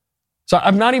 So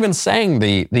I'm not even saying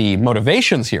the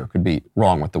motivations here could be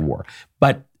wrong with the war,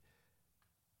 but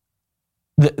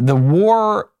the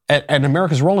war and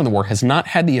America's role in the war has not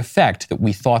had the effect that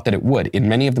we thought that it would in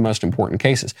many of the most important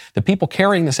cases. The people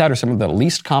carrying this out are some of the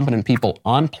least competent people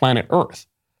on planet Earth.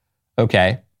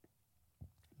 Okay?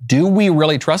 Do we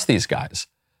really trust these guys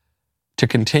to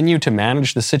continue to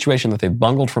manage the situation that they've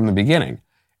bungled from the beginning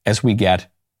as we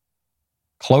get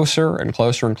closer and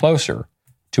closer and closer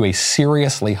to a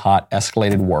seriously hot,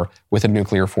 escalated war with a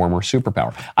nuclear former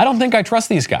superpower? I don't think I trust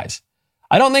these guys.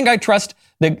 I don't think I trust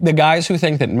the guys who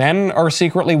think that men are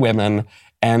secretly women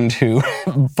and who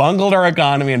bungled our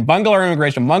economy and bungle our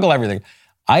immigration, bungle everything.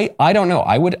 I don't know.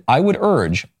 I would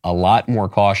urge a lot more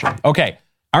caution. Okay,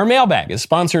 our mailbag is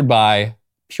sponsored by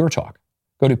Pure Talk.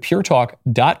 Go to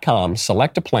puretalk.com,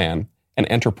 select a plan, and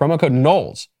enter promo code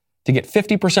Knowles to get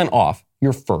 50% off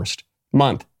your first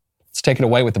month. Let's take it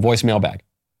away with the voice mailbag.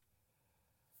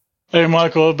 Hey,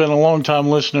 Michael, I've been a long-time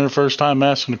listener, first time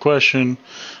asking a question.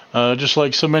 Just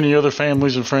like so many other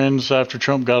families and friends after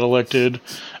Trump got elected,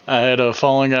 I had a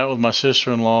falling out with my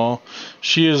sister-in-law.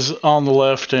 She is on the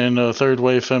left and a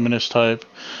third-wave feminist type.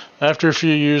 After a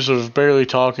few years of barely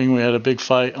talking, we had a big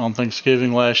fight on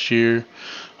Thanksgiving last year.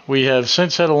 We have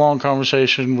since had a long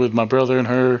conversation with my brother and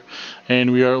her,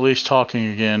 and we are at least talking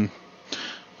again.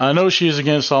 I know she is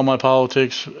against all my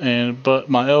politics, but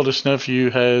my eldest nephew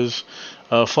has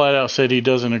flat out said he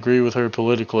doesn't agree with her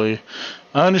politically.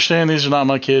 I understand these are not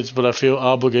my kids, but I feel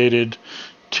obligated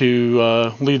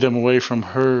to lead them away from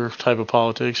her type of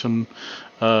politics, and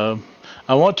I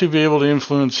want to be able to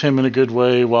influence him in a good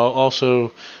way while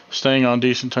also staying on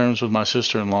decent terms with my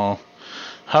sister-in-law.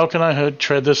 How can I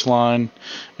tread this line?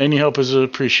 Any help is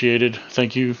appreciated.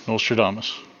 Thank you,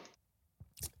 Nostradamus.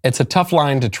 It's a tough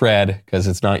line to tread because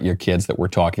it's not your kids that we're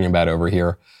talking about over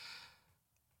here.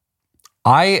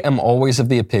 I am always of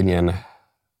the opinion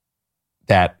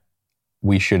that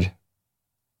we should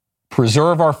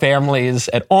preserve our families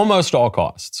at almost all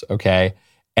costs, okay?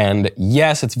 And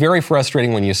yes, it's very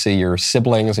frustrating when you see your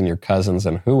siblings and your cousins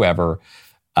and whoever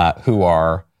who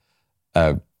are,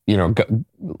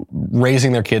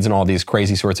 raising their kids in all these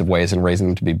crazy sorts of ways and raising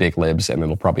them to be big libs, and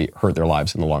it'll probably hurt their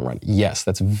lives in the long run. Yes,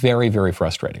 that's very, very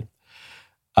frustrating.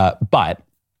 But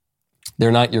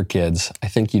they're not your kids. I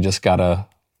think you just gotta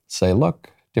say, look,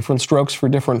 different strokes for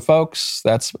different folks.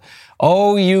 And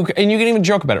you can even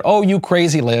joke about it. Oh, you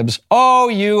crazy libs.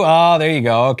 There you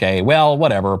go. Okay, well,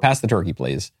 whatever. Pass the turkey,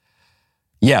 please.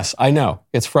 Yes, I know.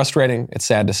 It's frustrating. It's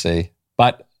sad to see.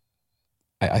 But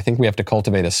I think we have to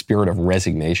cultivate a spirit of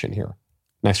resignation here.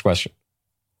 Next question.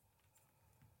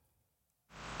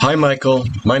 Hi, Michael.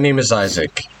 My name is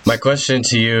Isaac. My question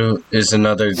to you is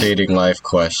another dating life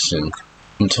question.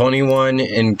 I'm 21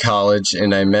 in college,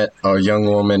 and I met a young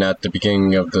woman at the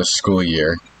beginning of the school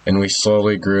year, and we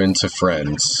slowly grew into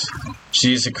friends.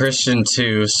 She's a Christian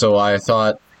too, so I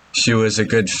thought she was a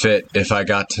good fit if I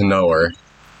got to know her.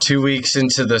 2 weeks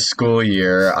into the school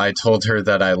year, I told her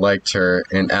that I liked her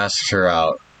and asked her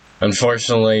out.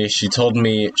 Unfortunately, she told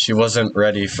me she wasn't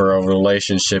ready for a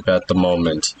relationship at the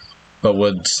moment, but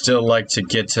would still like to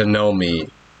get to know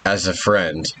me as a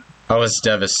friend. I was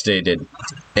devastated,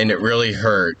 and it really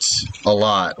hurt a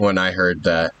lot when I heard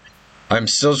that. I'm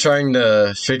still trying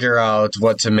to figure out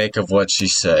what to make of what she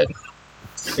said.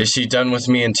 Is she done with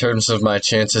me in terms of my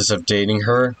chances of dating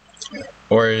her,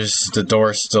 or is the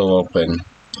door still open?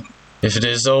 If it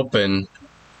is open,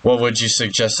 what would you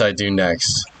suggest I do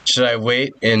next? Should I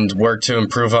wait and work to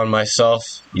improve on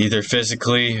myself, either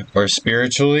physically or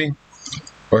spiritually?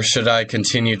 Or should I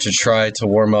continue to try to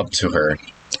warm up to her?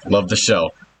 Love the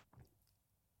show.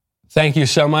 Thank you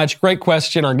so much. Great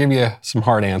question. I'll give you some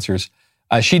hard answers.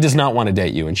 She does not want to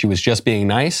date you, and she was just being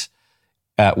nice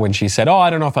when she said,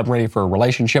 I don't know if I'm ready for a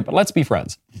relationship, but let's be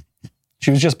friends. She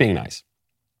was just being nice.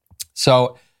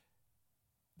 So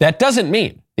that doesn't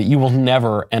mean that you will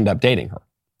never end up dating her.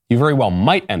 You very well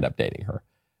might end up dating her,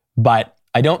 but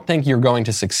I don't think you're going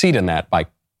to succeed in that by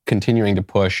continuing to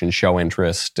push and show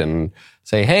interest and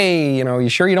say, hey, you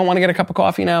sure you don't want to get a cup of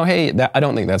coffee now? Hey, I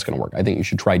don't think that's going to work. I think you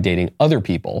should try dating other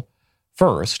people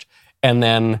first and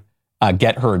then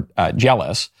get her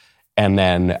jealous, and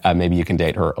then maybe you can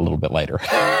date her a little bit later.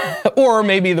 Or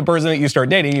maybe the person that you start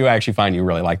dating, you actually find you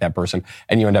really like that person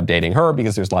and you end up dating her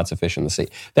because there's lots of fish in the sea.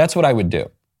 That's what I would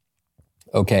do.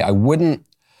 Okay, I wouldn't.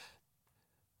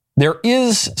 There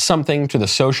is something to the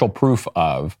social proof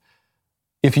of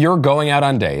if you're going out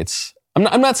on dates.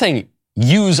 I'm not saying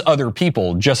use other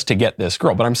people just to get this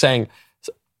girl, but I'm saying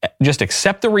just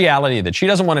accept the reality that she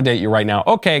doesn't want to date you right now.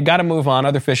 Okay, got to move on.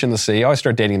 Other fish in the sea. I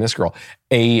start dating this girl.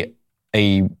 An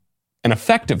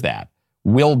effect of that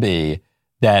will be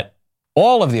that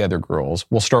all of the other girls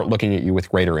will start looking at you with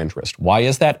greater interest. Why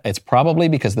is that? It's probably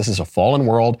because this is a fallen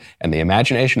world and the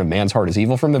imagination of man's heart is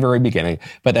evil from the very beginning,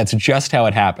 but that's just how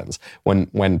it happens.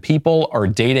 When people are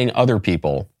dating other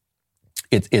people,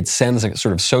 it sends a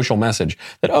sort of social message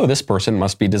that, this person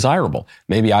must be desirable.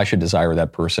 Maybe I should desire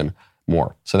that person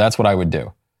more. So that's what I would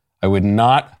do. I would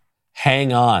not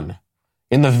hang on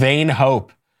in the vain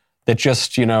hope that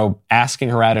just, asking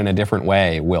her out in a different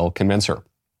way will convince her.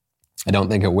 I don't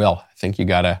think it will. I think you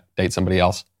got to date somebody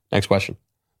else. Next question.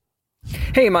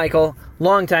 Hey, Michael.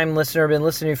 Long-time listener. Been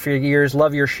listening for years.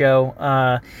 Love your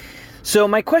show. So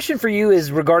my question for you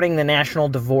is regarding the national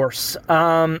divorce.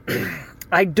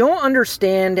 I don't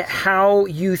understand how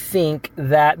you think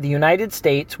that the United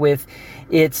States, with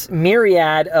its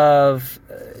myriad of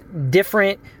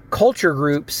different culture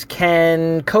groups,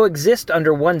 can coexist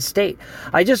under one state.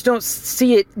 I just don't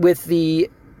see it with the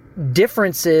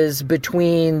differences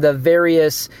between the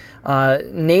various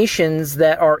nations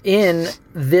that are in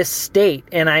this state.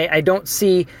 And I don't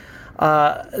see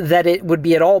that it would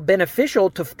be at all beneficial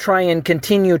to try and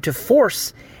continue to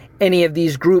force any of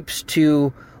these groups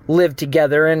to live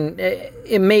together. And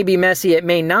it may be messy, it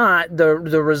may not, the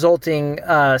resulting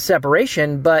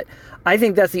separation, but I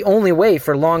think that's the only way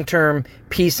for long-term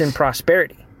peace and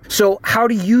prosperity. So how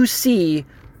do you see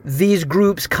these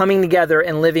groups coming together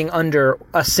and living under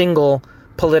a single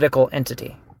political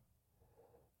entity?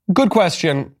 Good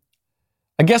question.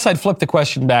 I guess I'd flip the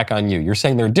question back on you. You're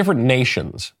saying there are different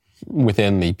nations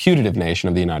within the putative nation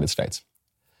of the United States.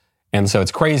 And so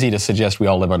it's crazy to suggest we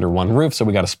all live under one roof, so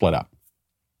we got to split up.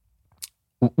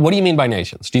 What do you mean by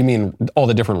nations? Do you mean all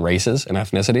the different races and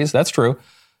ethnicities? That's true.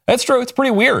 That's true. It's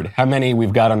pretty weird how many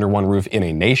we've got under one roof in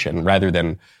a nation rather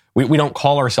than, we don't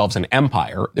call ourselves an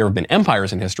empire. There have been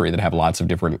empires in history that have lots of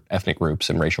different ethnic groups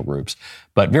and racial groups,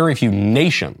 but very few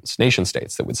nation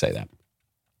states that would say that.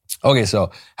 Okay,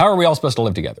 so how are we all supposed to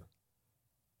live together?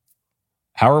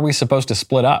 How are we supposed to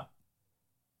split up?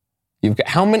 You've got,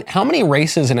 how many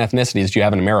races and ethnicities do you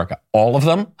have in America? All of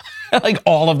them? Like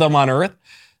all of them on Earth?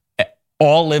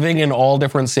 All living in all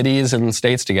different cities and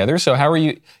states together. So how are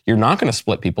you're not going to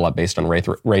split people up based on race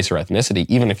or ethnicity,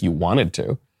 even if you wanted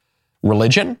to.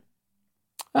 Religion?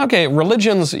 Okay,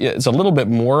 religion's it's a little bit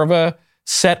more of a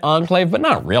set enclave, but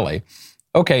not really.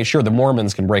 Okay, sure, the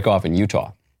Mormons can break off in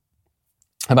Utah.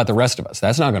 How about the rest of us?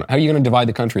 How are you going to divide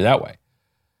the country that way?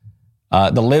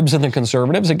 The libs and the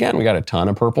conservatives, again, we got a ton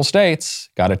of purple states,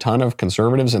 got a ton of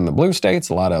conservatives in the blue states,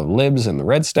 a lot of libs in the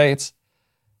red states.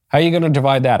 How are you going to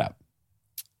divide that up?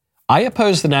 I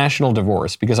oppose the national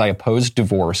divorce because I oppose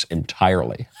divorce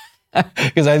entirely.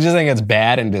 Because I just think it's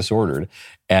bad and disordered.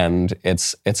 And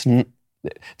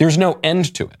there's no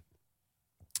end to it.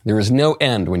 There is no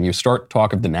end when you start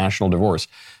talk of the national divorce.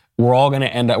 We're going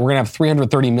to have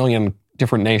 330 million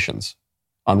different nations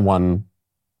on one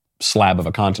slab of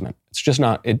a continent. It's just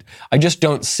not, I just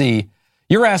don't see,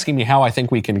 you're asking me how I think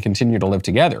we can continue to live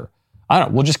together. I don't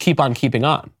know, we'll just keep on keeping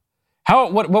on.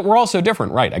 What we're all so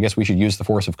different, right? I guess we should use the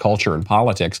force of culture and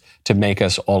politics to make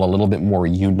us all a little bit more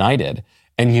united,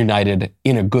 and united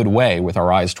in a good way with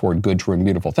our eyes toward good, true, and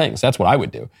beautiful things. That's what I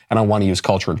would do. And I want to use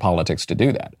culture and politics to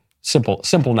do that.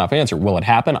 Simple enough answer. Will it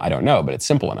happen? I don't know, but it's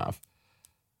simple enough.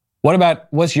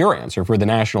 What's your answer for the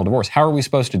national divorce? How are we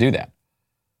supposed to do that?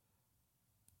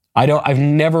 I've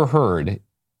never heard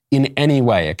in any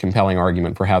way a compelling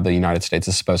argument for how the United States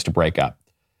is supposed to break up.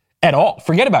 At all.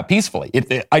 Forget about peacefully.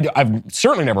 I've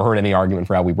certainly never heard any argument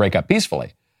for how we break up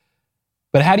peacefully.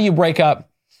 But how do you break up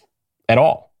at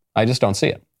all? I just don't see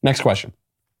it. Next question.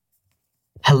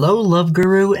 Hello, love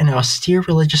guru and austere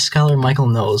religious scholar Michael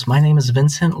Knowles. My name is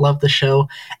Vincent. Love the show.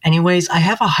 Anyways, I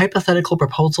have a hypothetical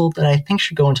proposal that I think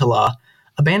should go into law.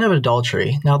 A ban of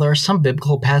adultery. Now, there are some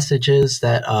biblical passages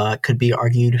that could be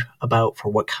argued about for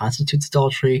what constitutes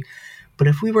adultery. But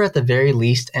if we were at the very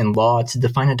least in law to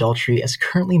define adultery as a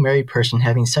currently married person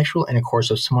having sexual intercourse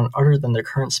with someone other than their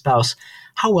current spouse,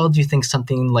 how well do you think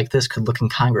something like this could look in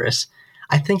Congress?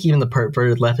 I think even the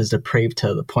perverted left is depraved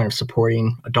to the point of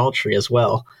supporting adultery as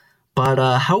well. But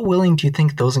how willing do you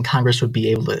think those in Congress would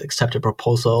be able to accept a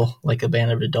proposal like a ban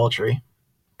of adultery?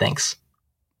 Thanks.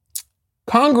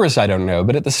 Congress, I don't know,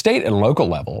 but at the state and local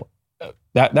level,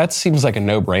 that seems like a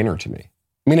no-brainer to me.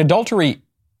 I mean, adultery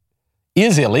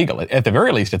is illegal. At the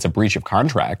very least, it's a breach of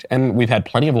contract. And we've had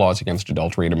plenty of laws against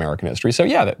adultery in American history. So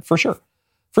yeah, for sure.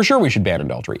 For sure we should ban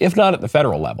adultery. If not at the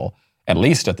federal level, at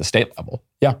least at the state level.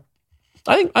 Yeah.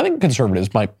 I think conservatives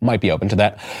might be open to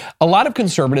that. A lot of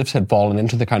conservatives had fallen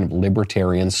into the kind of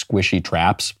libertarian squishy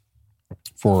traps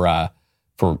for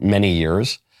many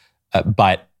years.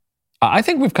 But I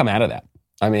think we've come out of that.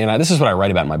 I mean, this is what I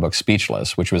write about in my book,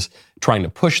 Speechless, which was trying to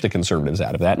push the conservatives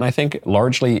out of that. And I think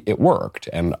largely it worked.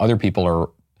 And other people are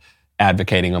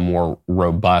advocating a more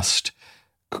robust,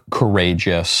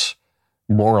 courageous,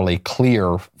 morally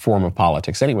clear form of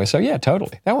politics anyway. So yeah,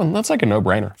 totally. That's like a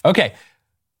no-brainer. Okay,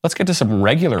 let's get to some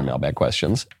regular mailbag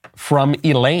questions from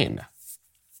Elaine.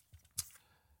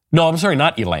 No, I'm sorry,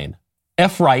 not Elaine.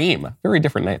 Ephraim. Very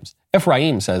different names.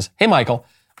 Ephraim says, "Hey, Michael,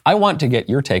 I want to get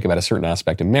your take about a certain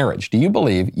aspect of marriage. Do you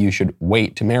believe you should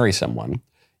wait to marry someone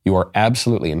you are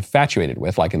absolutely infatuated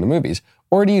with, like in the movies,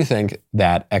 Or do you think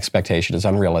that expectation is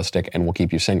unrealistic and will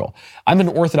keep you single? I'm an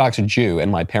Orthodox Jew,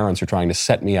 and my parents are trying to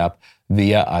set me up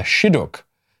via a shidduch,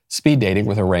 speed dating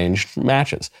with arranged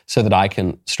matches, so that I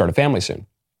can start a family soon.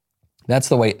 That's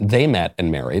the way they met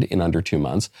and married in under 2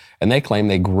 months, and they claim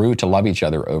they grew to love each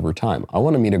other over time. I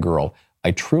want to meet a girl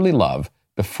I truly love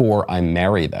before I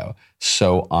marry, though,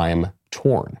 so I'm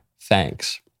torn.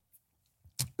 Thanks.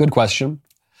 Good question.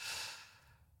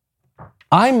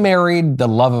 I married the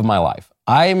love of my life.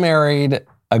 I married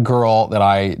a girl that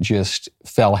I just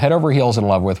fell head over heels in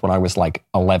love with when I was like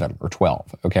 11 or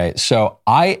 12, okay?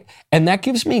 And that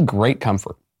gives me great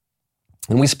comfort.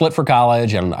 And we split for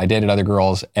college, and I dated other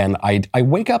girls, and I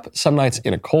wake up some nights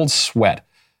in a cold sweat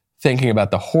thinking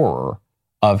about the horror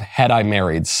of had I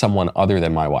married someone other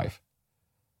than my wife.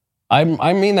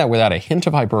 I mean that without a hint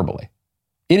of hyperbole.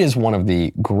 It is one of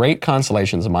the great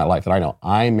consolations of my life that I know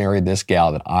I married this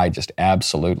gal that I just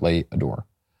absolutely adore.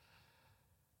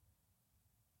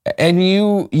 And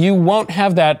you won't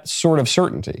have that sort of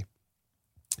certainty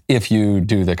if you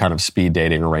do the kind of speed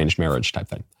dating, arranged marriage type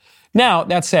thing. Now,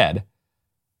 that said,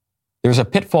 there's a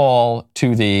pitfall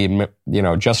to the,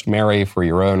 just marry for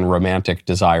your own romantic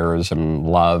desires and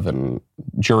love and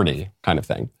journey kind of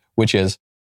thing, which is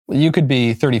you could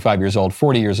be 35 years old,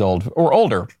 40 years old, or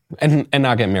older and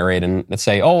not get married and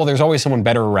say, oh, well, there's always someone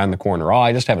better around the corner. Oh,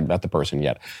 I just haven't met the person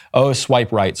yet. Oh,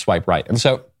 swipe right, swipe right. And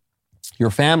so your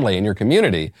family and your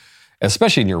community,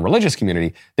 especially in your religious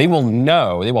community, they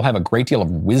will have a great deal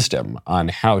of wisdom on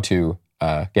how to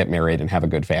get married and have a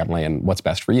good family and what's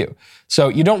best for you. So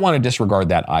you don't want to disregard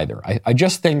that either. I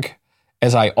just think,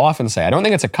 as I often say, I don't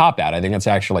think it's a cop-out. I think it's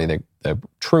actually the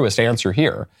truest answer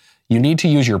here. You need to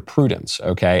use your prudence,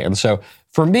 okay? And so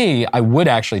for me, I would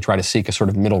actually try to seek a sort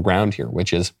of middle ground here,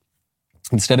 which is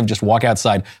instead of just walk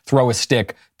outside, throw a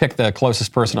stick, pick the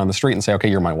closest person on the street and say, okay,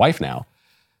 you're my wife now,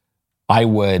 I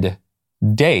would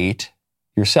date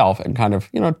yourself and kind of,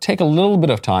 take a little bit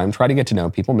of time, try to get to know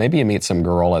people. Maybe you meet some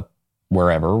girl at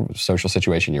wherever social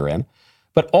situation you're in,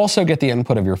 but also get the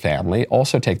input of your family,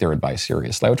 also take their advice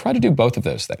seriously. I would try to do both of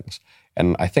those things.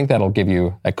 And I think that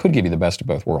could give you the best of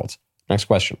both worlds. Next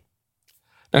question.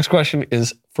 Next question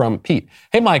is from Pete.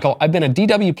 Hey, Michael, I've been a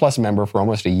DW Plus member for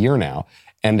almost a year now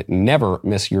and never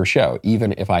miss your show,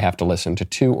 even if I have to listen to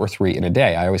 2 or 3 in a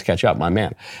day. I always catch up, my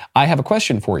man. I have a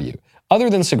question for you. Other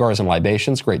than cigars and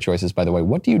libations, great choices, by the way,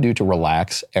 what do you do to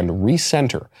relax and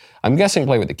recenter? I'm guessing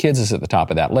play with the kids is at the top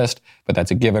of that list, but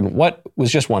that's a given.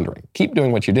 Was just wondering. Keep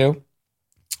doing what you do.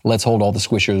 Let's hold all the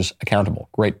squishers accountable.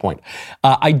 Great point.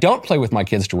 I don't play with my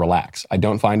kids to relax. I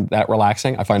don't find that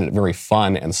relaxing. I find it very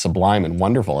fun and sublime and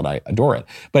wonderful, and I adore it.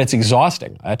 But it's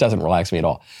exhausting. That doesn't relax me at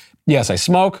all. Yes, I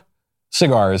smoke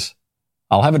cigars.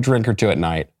 I'll have a drink or two at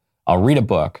night. I'll read a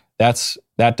book.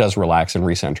 That does relax and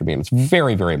recenter me. And it's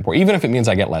very, very important. Even if it means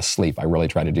I get less sleep, I really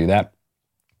try to do that.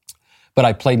 But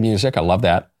I play music. I love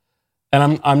that.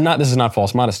 And I'm not, this is not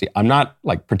false modesty. I'm not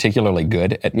like particularly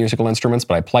good at musical instruments,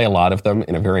 but I play a lot of them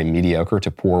in a very mediocre to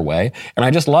poor way. And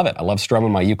I just love it. I love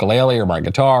strumming my ukulele or my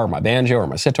guitar or my banjo or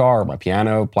my sitar or my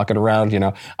piano, pluck it around,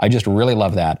 I just really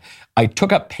love that. I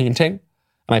took up painting,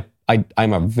 and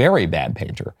I'm a very bad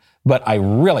painter, but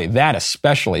that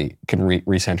especially can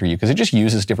recenter you because it just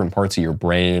uses different parts of your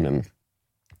brain and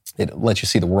it lets you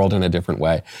see the world in a different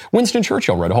way. Winston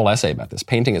Churchill wrote a whole essay about this,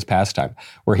 Painting as Pastime,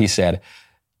 where he said,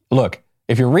 look,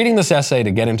 if you're reading this essay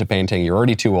to get into painting, you're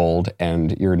already too old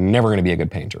and you're never going to be a good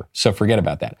painter. So forget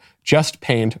about that. Just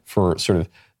paint for sort of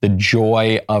the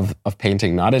joy of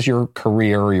painting, not as your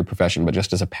career or your profession, but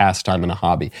just as a pastime and a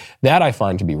hobby. That I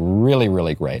find to be really,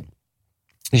 really great.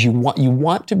 Because you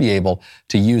want to be able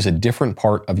to use a different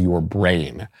part of your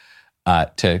brain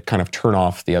to kind of turn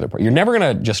off the other part. You're never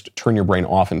going to just turn your brain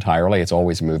off entirely. It's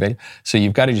always moving. So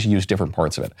you've got to just use different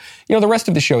parts of it. The rest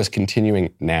of the show is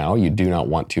continuing now. You do not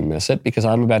want to miss it because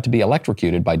I'm about to be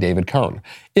electrocuted by David Cohn.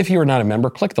 If you are not a member,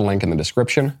 click the link in the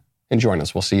description and join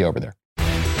us. We'll see you over there.